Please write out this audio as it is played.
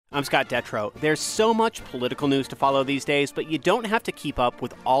I'm Scott Detrow. There's so much political news to follow these days, but you don't have to keep up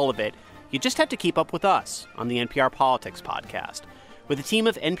with all of it. You just have to keep up with us on the NPR Politics Podcast. With a team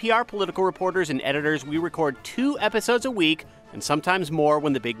of NPR political reporters and editors, we record 2 episodes a week, and sometimes more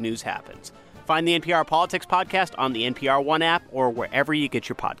when the big news happens. Find the NPR Politics Podcast on the NPR One app or wherever you get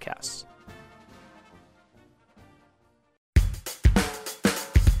your podcasts.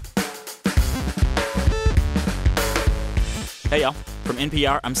 Hey, y'all. From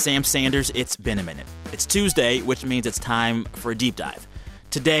NPR, I'm Sam Sanders. It's been a minute. It's Tuesday, which means it's time for a deep dive.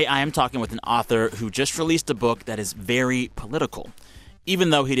 Today, I am talking with an author who just released a book that is very political, even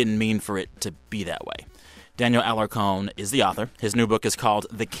though he didn't mean for it to be that way. Daniel Alarcon is the author. His new book is called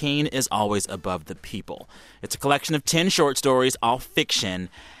The King is Always Above the People. It's a collection of 10 short stories, all fiction,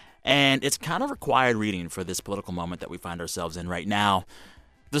 and it's kind of required reading for this political moment that we find ourselves in right now.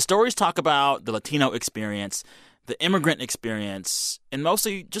 The stories talk about the Latino experience, the immigrant experience, and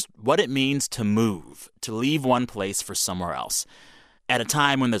mostly just what it means to move, to leave one place for somewhere else. At a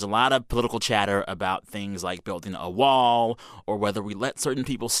time when there's a lot of political chatter about things like building a wall or whether we let certain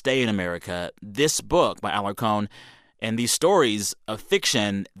people stay in America, this book by Alarcon and these stories of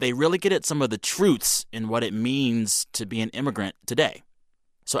fiction, they really get at some of the truths in what it means to be an immigrant today.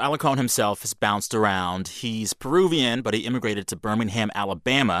 So Alarcon himself has bounced around. He's Peruvian, but he immigrated to Birmingham,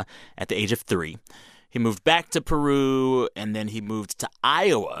 Alabama at the age of 3. He moved back to Peru, and then he moved to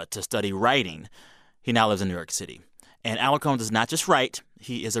Iowa to study writing. He now lives in New York City. And Alarcon does not just write.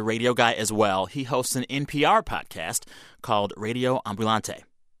 He is a radio guy as well. He hosts an NPR podcast called Radio Ambulante.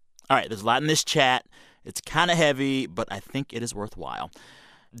 All right, there's a lot in this chat. It's kind of heavy, but I think it is worthwhile.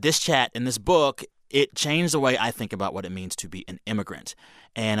 This chat in this book, it changed the way I think about what it means to be an immigrant.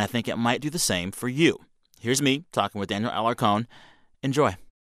 And I think it might do the same for you. Here's me talking with Daniel Alarcon. Enjoy.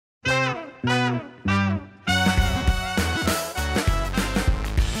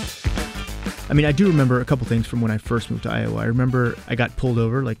 I mean, I do remember a couple things from when I first moved to Iowa. I remember I got pulled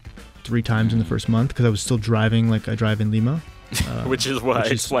over like 3 times in the first month because I was still driving like I drive in Lima. Which is what?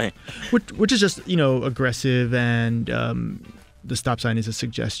 Explain. Which is just, aggressive, and the stop sign is a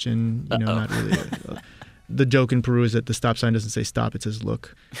suggestion, not really. The joke in Peru is that the stop sign doesn't say stop, it says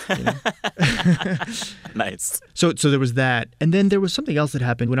look. Nice. So there was that. And then there was something else that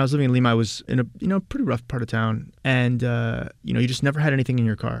happened. When I was living in Lima, I was in a pretty rough part of town. And, you just never had anything in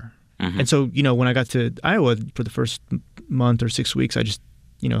your car. Mm-hmm. And so, when I got to Iowa for the first month or 6 weeks, I just,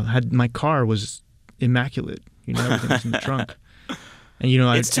 had my car was immaculate. Everything was in the trunk. And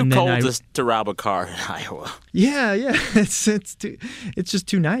it's too cold to rob a car in Iowa. Yeah, it's just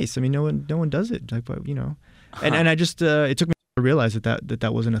too nice. I mean, no one does it. Like, and I just it took me to realize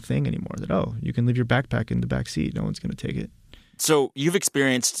that wasn't a thing anymore. That you can leave your backpack in the back seat. No one's going to take it. So you've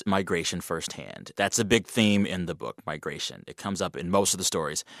experienced migration firsthand. That's a big theme in the book, migration. It comes up in most of the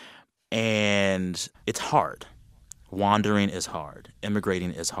stories. And it's hard. Wandering is hard.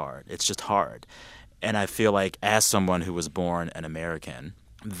 Immigrating is hard. It's just hard. And I feel like as someone who was born an American,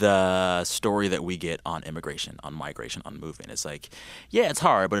 the story that we get on immigration, on migration, on moving, it's like, yeah, it's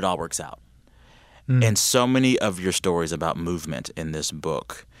hard, but it all works out. Mm. And so many of your stories about movement in this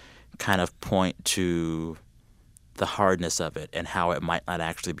book kind of point to the hardness of it and how it might not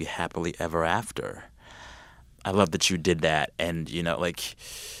actually be happily ever after. I love that you did that. And,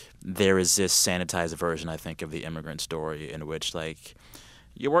 there is this sanitized version, I think, of the immigrant story in which,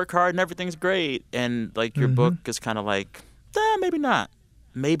 you work hard and everything's great. And, your book is kind of maybe not.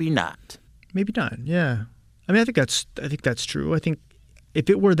 Maybe not. Maybe not, yeah. I mean, I think that's true. I think if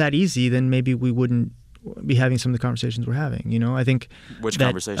it were that easy, then maybe we wouldn't be having some of the conversations we're having, I think. Which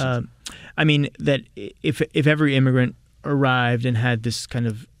conversations? I mean, that if every immigrant arrived and had this kind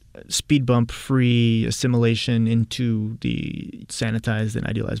of speed bump free assimilation into the sanitized and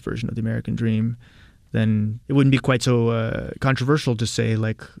idealized version of the American dream, then it wouldn't be quite so controversial to say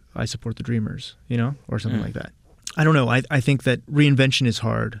I support the Dreamers, or something like that. I don't know. I think that reinvention is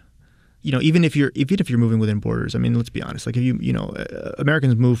hard. Even if you're moving within borders. I mean, let's be honest.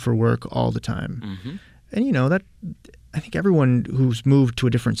 Americans move for work all the time, and that I think everyone who's moved to a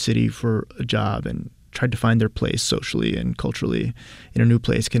different city for a job and tried to find their place socially and culturally in a new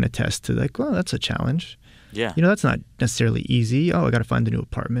place can attest to that's a challenge. Yeah. That's not necessarily easy. I got to find the new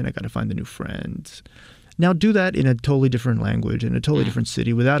apartment. I got to find the new friends. Now do that in a totally different language, in a totally different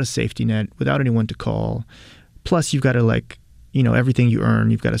city, without a safety net, without anyone to call. Plus you've got to everything you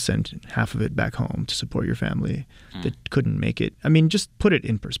earn, you've got to send half of it back home to support your family that couldn't make it. I mean, just put it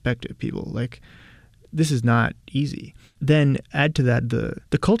in perspective, people. This is not easy. Then add to that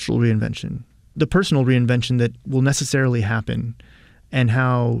the cultural reinvention, the personal reinvention that will necessarily happen, and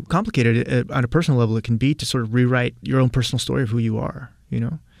how complicated on a personal level it can be to sort of rewrite your own personal story of who you are,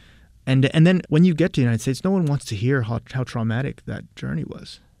 And then when you get to the United States, no one wants to hear how traumatic that journey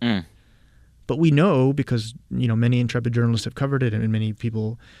was. But we know, because many intrepid journalists have covered it, and many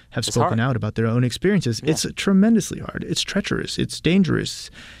people have spoken out about their own experiences. Yeah. It's tremendously hard. It's treacherous. It's dangerous.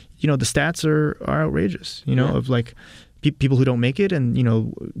 The stats are outrageous. Of like people who don't make it, and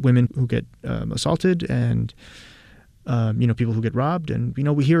women who get assaulted, and people who get robbed, and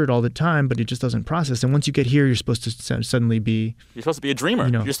we hear it all the time, but it just doesn't process. And once you get here, you're supposed to suddenly be... You're supposed to be a dreamer.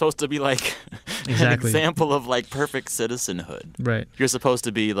 You're supposed to be like an example of like perfect citizenhood. Right. You're supposed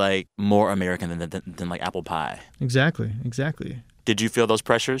to be like more American than like apple pie. Exactly. Did you feel those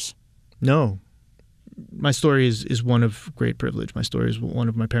pressures? No. My story is one of great privilege. My story is one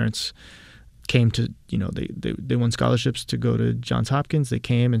of my parents came to, they won scholarships to go to Johns Hopkins. They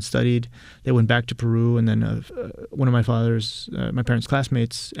came and studied. They went back to Peru, and then one of my my parents'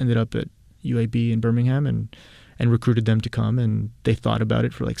 classmates ended up at UAB in Birmingham and recruited them to come, and they thought about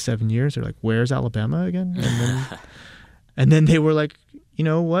it for like 7 years. They're like, where's Alabama again? And then they were like, you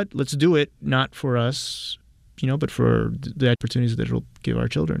know what, let's do it, not for us, but for the opportunities that it'll give our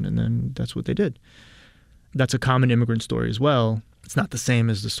children. And then that's what they did. That's a common immigrant story as well. It's not the same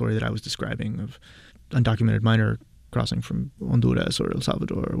as the story that I was describing of undocumented minor crossing from Honduras or El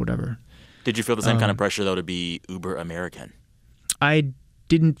Salvador or whatever. Did you feel the same kind of pressure, though, to be uber American? I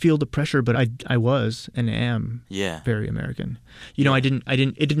didn't feel the pressure, but I was and am very American.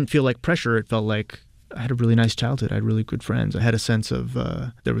 It didn't feel like pressure. It felt like I had a really nice childhood. I had really good friends. I had a sense of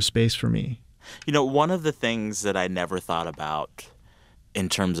there was space for me. One of the things that I never thought about in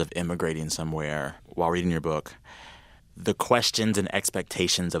terms of immigrating somewhere while reading your book, the questions and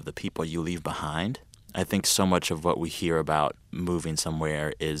expectations of the people you leave behind. I think so much of what we hear about moving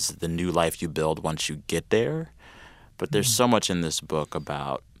somewhere is the new life you build once you get there. But there's so much in this book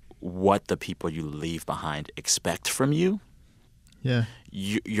about what the people you leave behind expect from you. Yeah.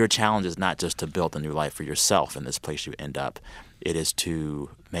 Your challenge is not just to build a new life for yourself in this place you end up. It is to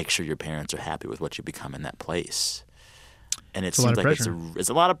make sure your parents are happy with what you become in that place. And it seems like it's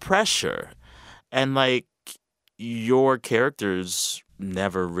a lot of pressure. And like, your characters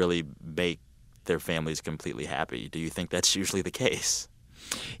never really make their families completely happy. Do you think that's usually the case?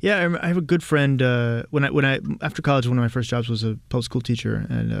 Yeah, I have a good friend. When I after college, one of my first jobs was a public school teacher,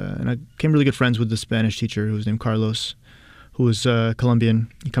 and I became really good friends with the Spanish teacher who was named Carlos, who was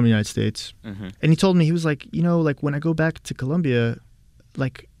Colombian. He came to the United States, and he told me, he was like, like when I go back to Colombia,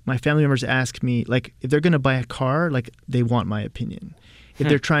 like my family members ask me, like if they're gonna buy a car, like they want my opinion. If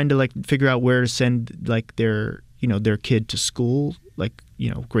they're trying to like figure out where to send like their kid to school, like,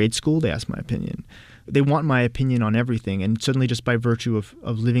 grade school, they ask my opinion. They want my opinion on everything. And suddenly, just by virtue of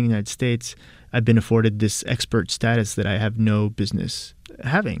living in the United States, I've been afforded this expert status that I have no business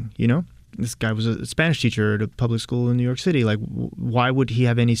having, This guy was a Spanish teacher at a public school in New York City. Like, why would he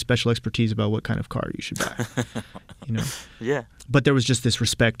have any special expertise about what kind of car you should buy? Yeah. But there was just this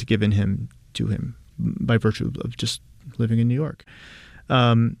respect given to him by virtue of just living in New York.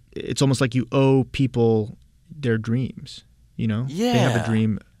 It's almost like you owe people their dreams, Yeah. They have a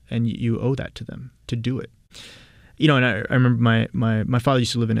dream, and you owe that to them to do it. And I remember my father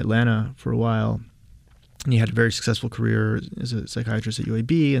used to live in Atlanta for a while, and he had a very successful career as a psychiatrist at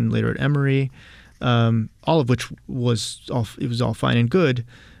UAB and later at Emory, all of which was all fine and good.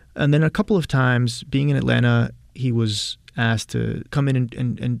 And then a couple of times, being in Atlanta, he was asked to come in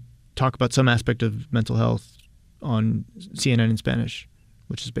and talk about some aspect of mental health on CNN in Spanish,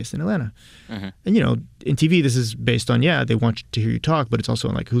 which is based in Atlanta. And, in TV, this is based on, they want to hear you talk, but it's also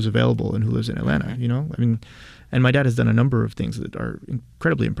on like who's available and who lives in Atlanta, and my dad has done a number of things that are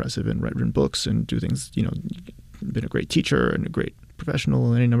incredibly impressive and written books and do things, been a great teacher and a great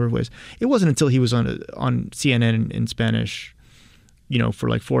professional in any number of ways. It wasn't until he was on CNN in Spanish, for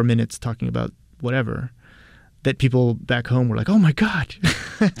like 4 minutes talking about whatever, that people back home were like, oh my God,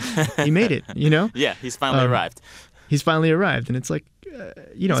 he made it, Yeah, he's finally arrived. He's finally arrived. And it's like,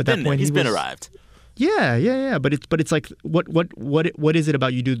 at that point, he's been arrived. Yeah. But it's like, what is it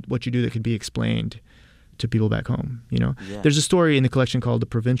about what you do that could be explained to people back home? Yeah. There's a story in the collection called The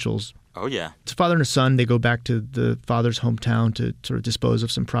Provincials. Oh yeah. It's a father and a son. They go back to the father's hometown to sort of dispose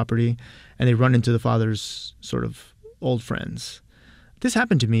of some property, and they run into the father's sort of old friends. This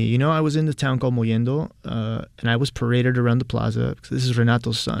happened to me. I was in the town called Mollendo, and I was paraded around the plaza. This is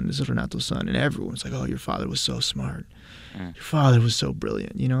Renato's son. And everyone's like, oh, your father was so smart. Your father was so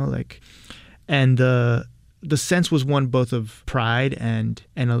brilliant, and the sense was one both of pride and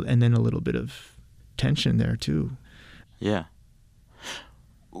then a little bit of tension there too. Yeah.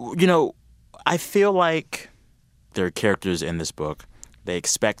 I feel like there are characters in this book. They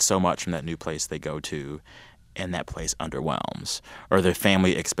expect so much from that new place they go to, and that place underwhelms, or their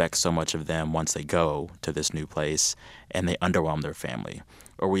family expects so much of them once they go to this new place and they underwhelm their family,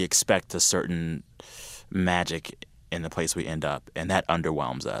 or we expect a certain magic in the place we end up and that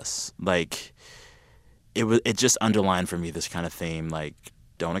underwhelms us. Like, it just underlined for me this kind of theme, like,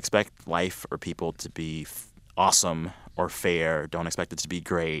 don't expect life or people to be awesome or fair. Don't expect it to be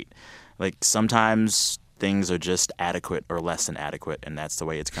great. Like, sometimes things are just adequate or less than adequate, and that's the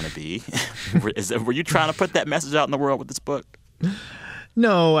way it's going to be. Were you trying to put that message out in the world with this book?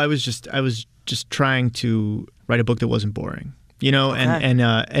 No, I was just trying to write a book that wasn't boring, you know. Okay.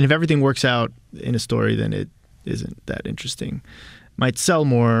 And if everything works out in a story, then it isn't that interesting. Might sell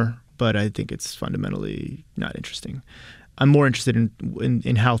more, but I think it's fundamentally not interesting. I'm more interested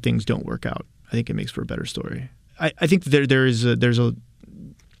in how things don't work out. I think it makes for a better story. I think there's a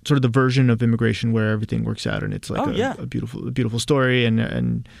sort of the version of immigration where everything works out and it's like a beautiful story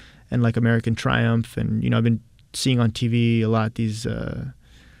and like American triumph. And, you know, I've been seeing on TV a lot these, I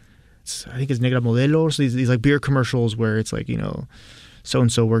think it's Negra Modelos, these like beer commercials where it's like, you know,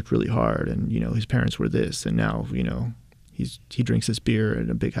 so-and-so worked really hard and, you know, his parents were this and now, you know, he drinks this beer in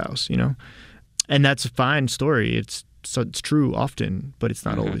a big house, you know. And that's a fine story. It's true often, but it's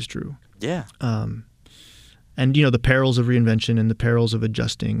not always true. Yeah. And, you know, the perils of reinvention and the perils of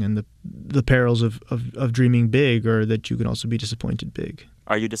adjusting and the perils of dreaming big are that you can also be disappointed big.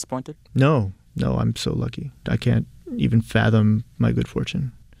 Are you disappointed? No, I'm so lucky. I can't even fathom my good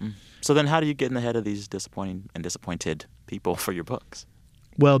fortune. So then how do you get in the head of these disappointing and disappointed people for your books?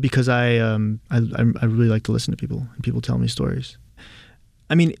 Well, because I really like to listen to people and people tell me stories.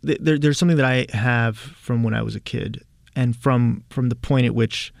 I mean, there's something that I have from when I was a kid and from the point at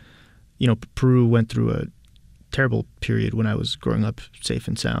which, you know, Peru went through a terrible period when I was growing up safe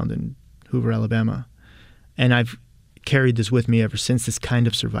and sound in Hoover, Alabama. And I've carried this with me ever since, this kind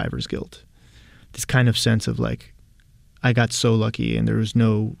of survivor's guilt, this kind of sense of like, I got so lucky and there was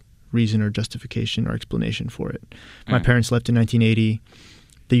no reason or justification or explanation for it. My parents left in 1980,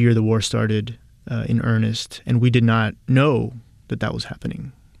 the year the war started in earnest, and we did not know that was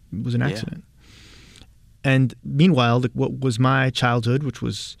happening. It was an accident. Yeah. And meanwhile, what was my childhood, which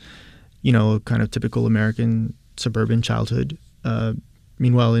was, you know, a kind of typical American suburban childhood.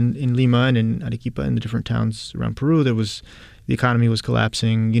 Meanwhile, in Lima and in Arequipa and the different towns around Peru, the economy was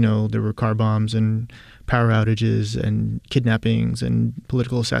collapsing. You know, there were car bombs and power outages and kidnappings and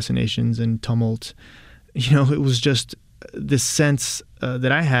political assassinations and tumult. You know, it was just this sense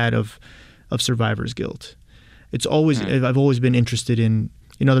that I had of survivor's guilt. It's always I've always been interested in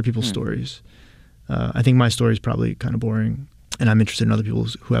other people's stories. I think my story is probably kind of boring. And I'm interested in other people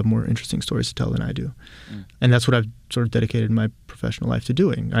who have more interesting stories to tell than I do. And that's what I've sort of dedicated my professional life to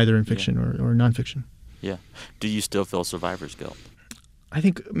doing, either in fiction or nonfiction. Yeah. Do you still feel survivor's guilt? I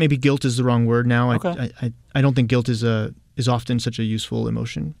think maybe guilt is the wrong word now. Okay. I don't think guilt is often such a useful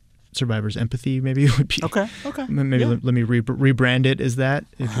emotion. Survivor's empathy maybe would be. Okay. Maybe let me rebrand it as that,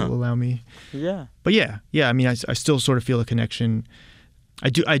 if you'll allow me. Yeah. But yeah. I mean, I still sort of feel a connection.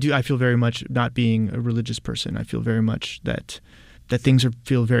 I feel very much, not being a religious person, I feel very much that things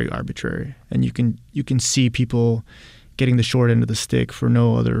feel very arbitrary, and you can see people getting the short end of the stick for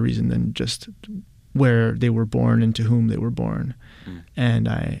no other reason than just where they were born and to whom they were born. And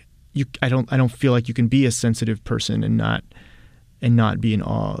I don't feel like you can be a sensitive person and not be in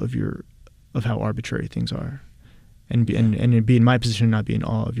awe of how arbitrary things are, and be in my position and not be in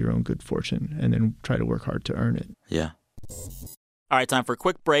awe of your own good fortune, and then try to work hard to earn it. Yeah. All right, time for a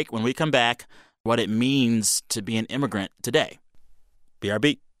quick break. When we come back, what it means to be an immigrant today.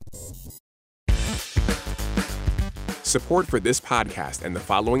 BRB. Support for this podcast and the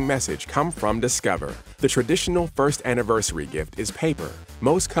following message come from Discover. The traditional first anniversary gift is paper.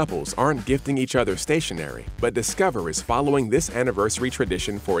 Most couples aren't gifting each other stationery, but Discover is following this anniversary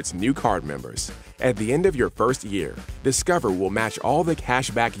tradition for its new card members. At the end of your first year, Discover will match all the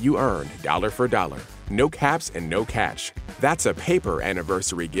cash back you earned dollar for dollar. No caps and no catch. That's a paper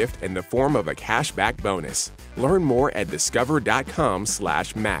anniversary gift in the form of a cashback bonus. Learn more at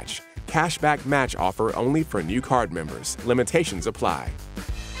discover.com/match. Cashback match offer only for new card members. Limitations apply.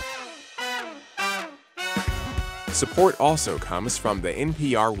 Support also comes from the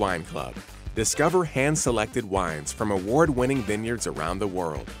NPR Wine Club. Discover hand-selected wines from award-winning vineyards around the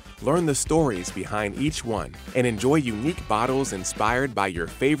world. Learn the stories behind each one and enjoy unique bottles inspired by your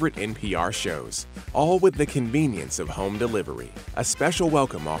favorite NPR shows, all with the convenience of home delivery. A special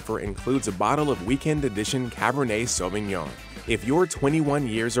welcome offer includes a bottle of Weekend Edition Cabernet Sauvignon. If you're 21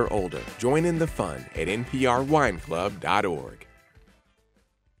 years or older, join in the fun at nprwineclub.org.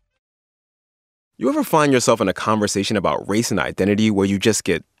 You ever find yourself in a conversation about race and identity where you just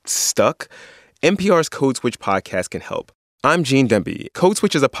get stuck? NPR's Code Switch podcast can help. I'm Gene Demby. Code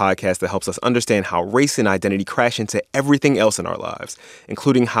Switch is a podcast that helps us understand how race and identity crash into everything else in our lives,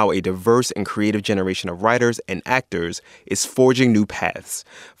 including how a diverse and creative generation of writers and actors is forging new paths.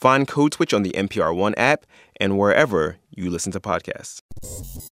 Find Code Switch on the NPR One app and wherever you listen to podcasts.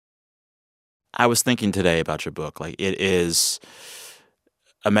 I was thinking today about your book. Like, it is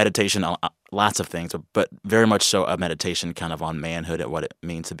a meditation on lots of things, but very much so a meditation kind of on manhood and what it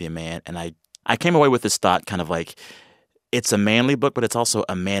means to be a man. And I came away with this thought kind of like, it's a manly book, but it's also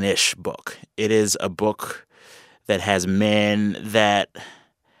a mannish book. It is a book that has men that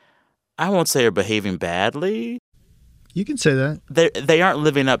I won't say are behaving badly. You can say that. They aren't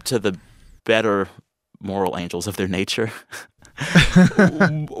living up to the better moral angels of their nature.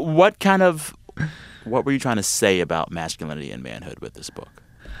 What were you trying to say about masculinity and manhood with this book?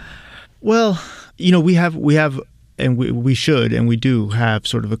 Well, we have, and we should, and we do have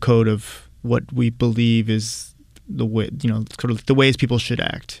sort of a code of what we believe is the way, sort of the ways people should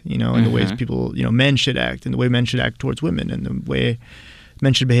act, and the ways people, men should act, and the way men should act towards women, and the way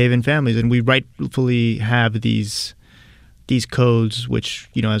men should behave in families. And we rightfully have these codes, which,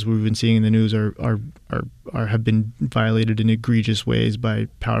 as we've been seeing in the news, are have been violated in egregious ways by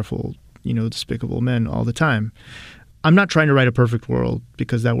powerful, despicable men all the time. I'm not trying to write a perfect world,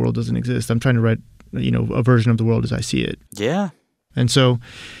 because that world doesn't exist. I'm trying to write, a version of the world as I see it. Yeah. And so,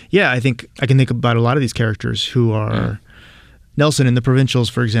 I think I can think about a lot of these characters who are Nelson in The Provincials,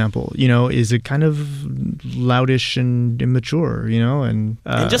 for example, is a kind of loutish and immature, and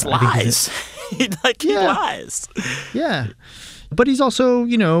just lies. He lies. Yeah. But he's also,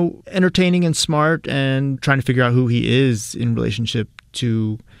 entertaining and smart and trying to figure out who he is in relationship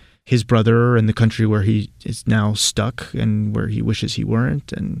to his brother and the country where he is now stuck and where he wishes he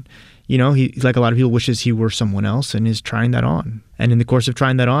weren't. And, he, like a lot of people, wishes he were someone else and is trying that on. And in the course of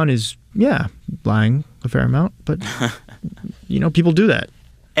trying that on is, lying a fair amount. But, people do that.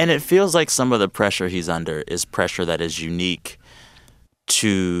 And it feels like some of the pressure he's under is pressure that is unique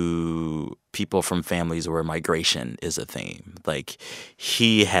to people from families where migration is a theme. Like,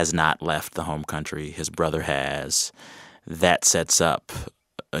 he has not left the home country. His brother has. That sets up,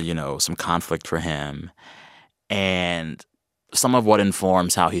 some conflict for him. And some of what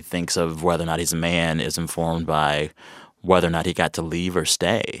informs how he thinks of whether or not he's a man is informed by whether or not he got to leave or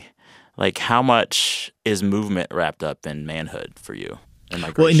stay. Like, how much is movement wrapped up in manhood for you and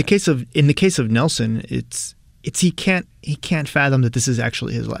migration? Well, in the case of Nelson, it's he can't fathom that this is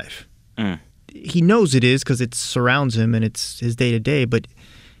actually his life. He knows it is because it surrounds him and it's his day to day, but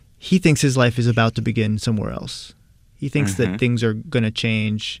he thinks his life is about to begin somewhere else. He thinks that things are going to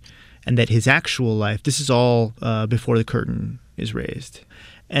change, and that his actual life, this is all before the curtain is raised,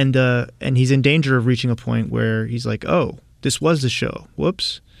 and he's in danger of reaching a point where he's like, oh, this was the show.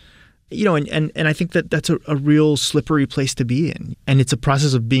 Whoops. And I think that that's a real slippery place to be in. And it's a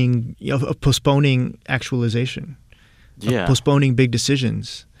process of being, of postponing actualization, of postponing big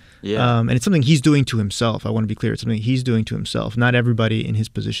decisions. Yeah. And it's something he's doing to himself. I want to be clear. It's something he's doing to himself. Not everybody in his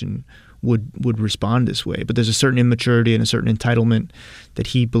position would respond this way. But there's a certain immaturity and a certain entitlement that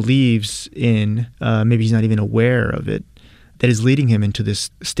he believes in, maybe he's not even aware of it, that is leading him into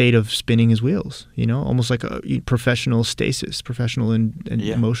this state of spinning his wheels, almost like a professional stasis, professional and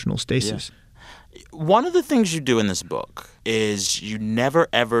emotional stasis. Yeah. One of the things you do in this book is you never,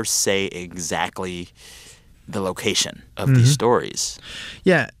 ever say exactly the location of these stories.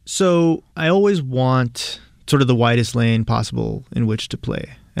 Yeah. So I always want sort of the widest lane possible in which to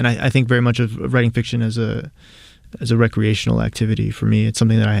play. And I think very much of writing fiction as a recreational activity for me. It's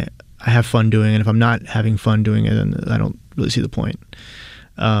something that I have fun doing, and if I'm not having fun doing it, then I don't really see the point.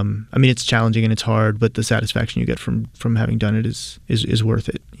 It's challenging and it's hard, but the satisfaction you get from having done it is worth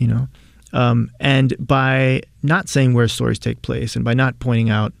it, And by not saying where stories take place, and by not pointing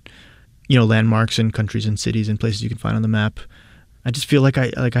out, landmarks and countries and cities and places you can find on the map, I just feel like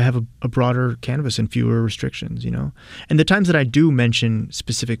I have a broader canvas and fewer restrictions, And the times that I do mention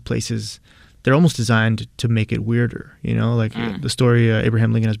specific places, they're almost designed to make it weirder, like the story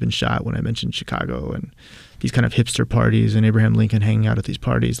Abraham Lincoln has been shot, when I mentioned Chicago and these kind of hipster parties and Abraham Lincoln hanging out at these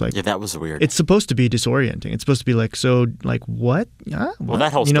parties. Like, yeah, that was weird. It's supposed to be disorienting. It's supposed to be like, so, like, what? What? Well,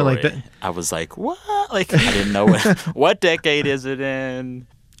 that whole story, like that. I was like, what? Like, I didn't know what decade is it in?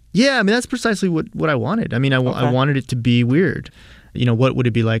 Yeah, that's precisely what I wanted. I wanted it to be weird. What would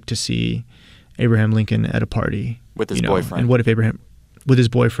it be like to see Abraham Lincoln at a party with his boyfriend? And what if Abraham with his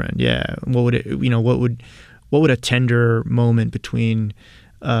boyfriend? Yeah. What would it? What would a tender moment between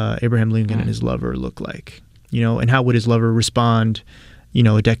Abraham Lincoln and his lover look like? And how would his lover respond?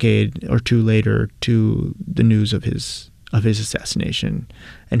 A decade or two later to the news of his of his assassination,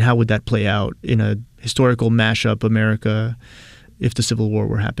 and how would that play out in a historical mashup America if the Civil War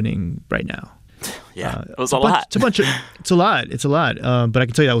were happening right now. Yeah, it was a lot. It's a lot. But I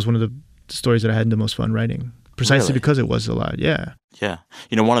can tell you that was one of the stories that I had the most fun writing, precisely because it was a lot. Yeah. Yeah.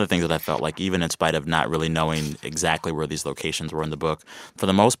 One of the things that I felt like, even in spite of not really knowing exactly where these locations were in the book, for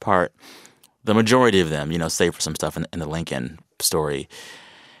the most part, the majority of them, save for some stuff in the Lincoln story,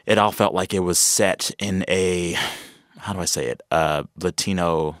 it all felt like it was set in a, how do I say it,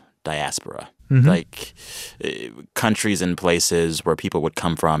 Latino diaspora. Mm-hmm. Like countries and places where people would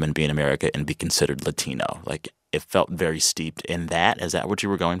come from and be in America and be considered Latino. Like it felt very steeped in that. Is that what you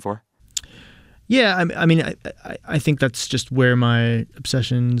were going for? Yeah, I mean, I think that's just where my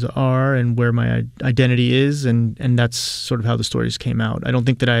obsessions are and where my identity is, and that's sort of how the stories came out. I don't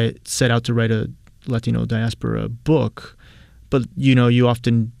think that I set out to write a Latino diaspora book, but you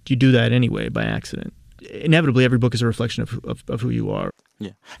do that anyway by accident. Inevitably, every book is a reflection of who you are.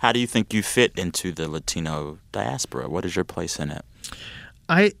 Yeah. How do you think you fit into the Latino diaspora? What is your place in it?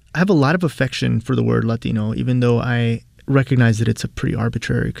 I have a lot of affection for the word Latino, even though I recognize that it's a pretty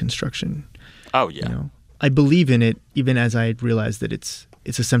arbitrary construction. Oh, yeah. I believe in it, even as I realize that it's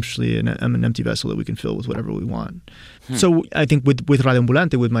essentially an empty vessel that we can fill with whatever we want. So I think with Radio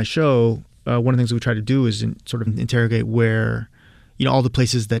Ambulante, with my show, one of the things that we try to do is sort of interrogate where, all the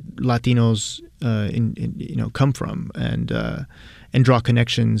places that Latinos come from and draw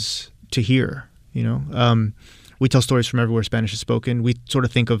connections to here. We tell stories from everywhere Spanish is spoken. We sort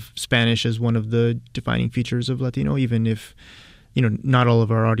of think of Spanish as one of the defining features of Latino, even if not all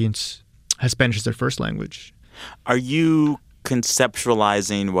of our audience has Spanish as their first language. Are you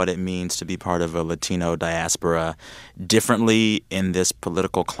conceptualizing what it means to be part of a Latino diaspora differently in this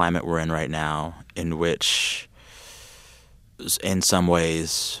political climate we're in right now, in which, in some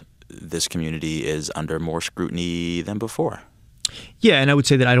ways, this community is under more scrutiny than before? Yeah, and I would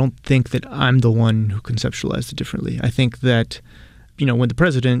say that I don't think that I'm the one who conceptualized it differently. I think that, when the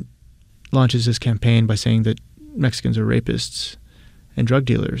president launches his campaign by saying that Mexicans are rapists and drug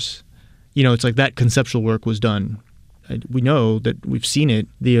dealers, it's like that conceptual work was done. We know that we've seen it,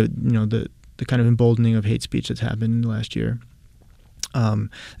 the kind of emboldening of hate speech that's happened in the last year. And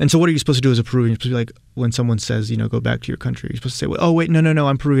so what are you supposed to do as a Peruvian? You're supposed to be like, when someone says, go back to your country, you're supposed to say, well, oh, wait, no,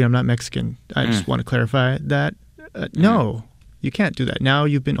 I'm Peruvian, I'm not Mexican. I just want to clarify that. No, you can't do that. Now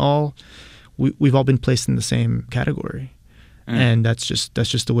we've all been placed in the same category. And that's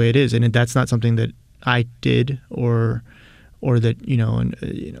just the way it is. And that's not something that I did or that,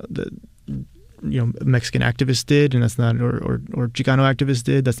 Mexican activists did, and that's not, or Chicano activists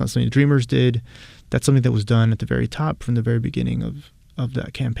did. That's not something the Dreamers did. That's something that was done at the very top from the very beginning of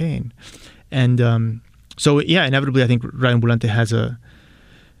that campaign. And so, yeah, inevitably, I think Radio Ambulante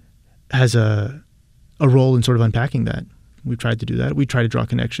has a role in sort of unpacking that. We've tried to do that. We try to draw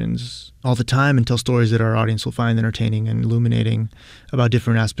connections all the time and tell stories that our audience will find entertaining and illuminating about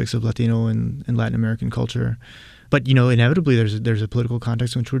different aspects of Latino and Latin American culture. But, inevitably there's a political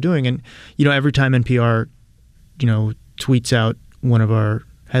context in which we're doing. And, every time NPR, tweets out one of our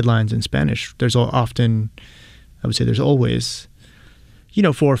headlines in Spanish, there's always,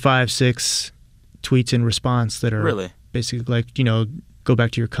 4, 5, 6 tweets in response that are really basically like, go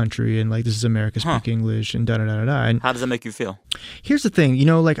back to your country and like, this is America, speak English and da-da-da-da-da. And how does that make you feel? Here's the thing,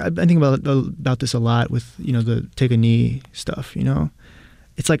 like I think about this a lot with, the take a knee stuff,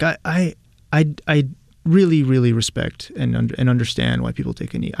 It's like I really, really respect and understand why people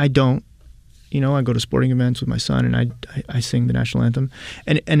take a knee. I don't. I go to sporting events with my son and I sing the national anthem,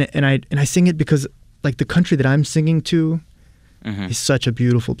 and I sing it because like the country that I'm singing to is such a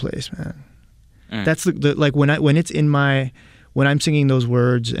beautiful place, man. That's the like when I'm singing those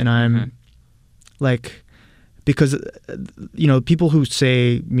words and I'm like, because people who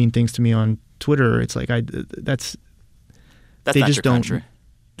say mean things to me on Twitter, it's like that's they not just your don't. Country.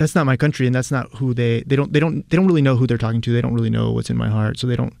 That's not my country, and that's not who they don't really know who they're talking to. They don't really know what's in my heart, so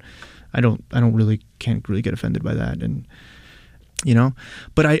can't really get offended by that, and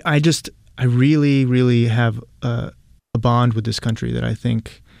but I really, really have a bond with this country that I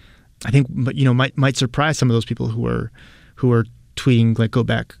think might surprise some of those people who are tweeting like go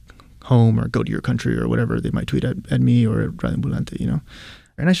back home or go to your country or whatever they might tweet at me or at Radio Ambulante,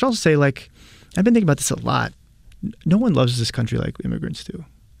 And I should also say, like, I've been thinking about this a lot. No one loves this country like immigrants do.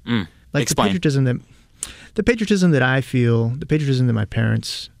 Like Explain. the patriotism that I feel, the patriotism that my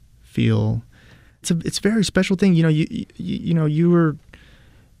parents feel, it's a very special thing.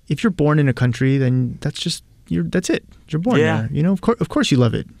 If you're born in a country, then that's it. You're born there. Of course you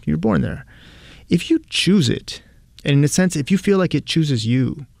love it. You're born there. If you choose it, and in a sense, if you feel like it chooses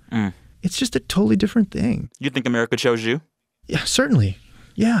you, it's just a totally different thing. You think America chose you? Yeah, certainly.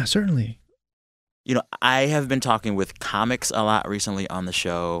 Yeah, certainly. You know, I have been talking with comics a lot recently on the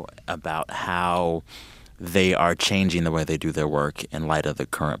show about how they are changing the way they do their work in light of the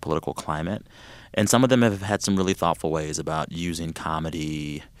current political climate. And some of them have had some really thoughtful ways about using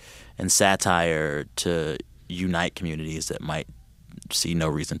comedy and satire to unite communities that might see no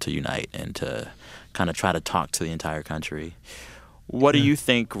reason to unite and to kind of try to talk to the entire country. What do you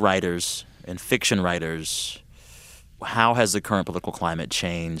think writers and fiction writers, how has the current political climate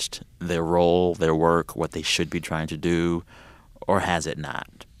changed their role, their work, what they should be trying to do, or has it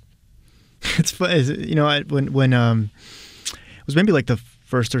not? It's funny, you know, when it was maybe like the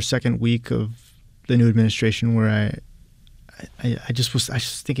first or second week of the new administration where I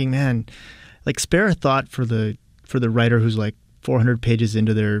was thinking, man, like spare a thought for the writer who's like 400 pages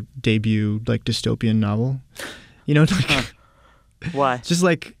into their debut like dystopian novel, you know, like why? Just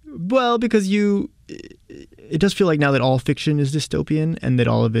like, well, because it does feel like now that all fiction is dystopian and that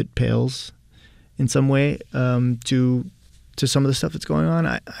all of it pales in some way to some of the stuff that's going on.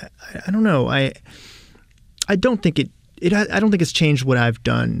 I don't know. I don't think I don't think it's changed what I've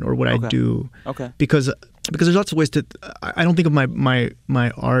done or what I do. Okay. Because there's lots of ways to. I don't think of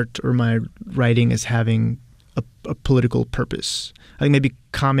my art or my writing as having a political purpose. I think maybe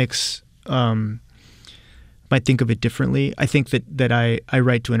comics might think of it differently. I think that I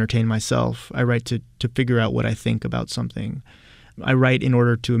write to entertain myself. I write to figure out what I think about something. I write in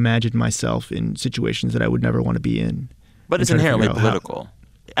order to imagine myself in situations that I would never want to be in. But it's inherently political.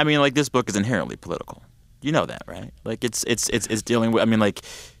 I mean, like, this book is inherently political. You know that, right? Like, it's dealing with, I mean, like,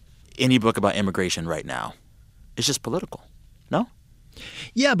 any book about immigration right now, it's just political. No?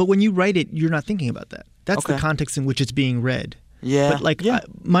 Yeah, but when you write it, you're not thinking about that. That's the context in which it's being read. Yeah. But like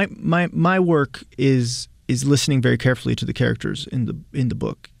my work is listening very carefully to the characters in the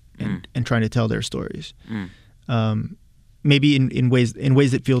book and trying to tell their stories. Maybe in ways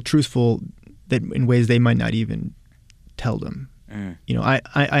that feel truthful, that in ways they might not even tell them. You know,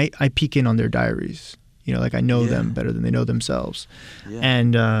 I peek in on their diaries. You know, like I know them better than they know themselves. Yeah.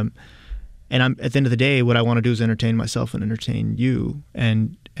 And I'm at the end of the day, what I want to do is entertain myself and entertain you,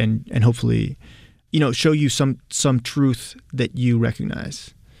 and hopefully, you know, show you some truth that you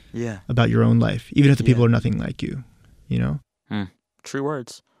recognize. Yeah. About your own life, even if the people are nothing like you. You know. True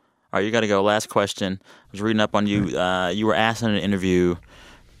words. All right, you got to go. Last question. I was reading up on you. You were asked in an interview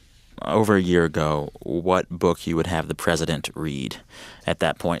over a year ago what book you would have the president read. At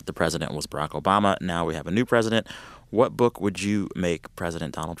that point, the president was Barack Obama. Now we have a new president. What book would you make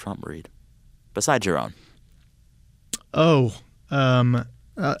President Donald Trump read, besides your own? Oh,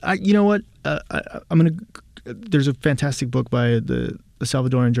 you know what? I'm gonna. There's a fantastic book by the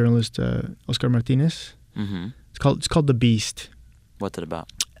Salvadoran journalist Oscar Martinez. Mm-hmm. It's called The Beast. What's it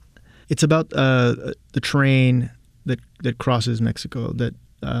about? It's about the train that crosses Mexico that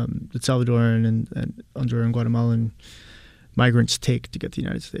Salvadoran and Honduran, Guatemalan migrants take to get to the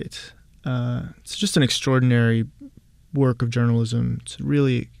United States. It's just an extraordinary work of journalism. It's a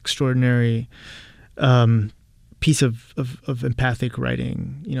really extraordinary piece of empathic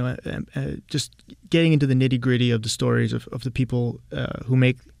writing. You know, just getting into the nitty-gritty of the stories of the people who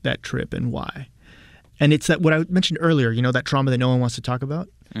make that trip and why. And it's that what I mentioned earlier. You know, that trauma that no one wants to talk about.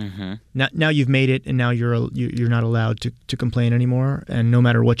 Mm-hmm. Now you've made it, and now you're not allowed to complain anymore. And no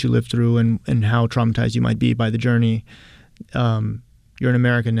matter what you live through and how traumatized you might be by the journey, you're in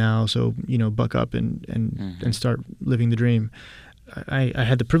America now. So you know, buck up and start living the dream. I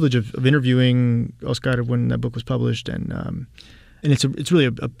had the privilege of interviewing Oscar when that book was published, and it's really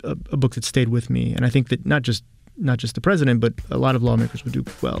a book that stayed with me. And I think that not just the president, but a lot of lawmakers would do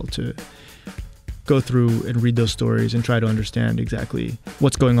well to go through and read those stories and try to understand exactly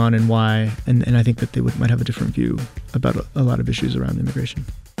what's going on and why. And I think that they might have a different view about a lot of issues around immigration.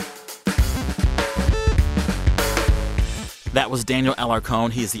 That was Daniel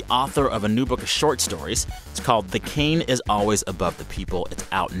Alarcón. He's the author of a new book of short stories. It's called The King is Always Above the People. It's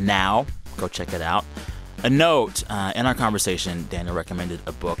out now. Go check it out. A note, in our conversation, Daniel recommended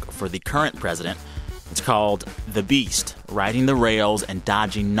a book for the current president. It's called The Beast, Riding the Rails and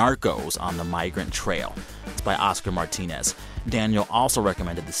Dodging Narcos on the Migrant Trail. It's by Oscar Martinez. Daniel also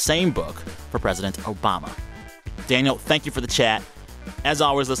recommended the same book for President Obama. Daniel, thank you for the chat. As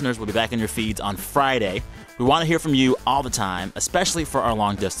always, listeners, we'll be back in your feeds on Friday. We want to hear from you all the time, especially for our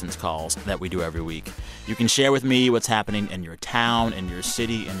long-distance calls that we do every week. You can share with me what's happening in your town, in your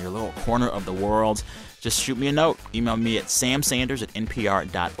city, in your little corner of the world. Just shoot me a note. Email me at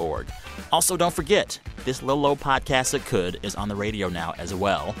samsanders@npr.org. Also, don't forget, this little old podcast that could is on the radio now as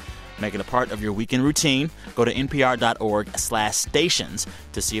well. Make it a part of your weekend routine. Go to npr.org/stations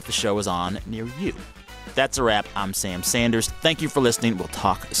to see if the show is on near you. That's a wrap. I'm Sam Sanders. Thank you for listening. We'll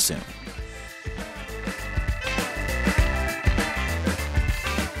talk soon.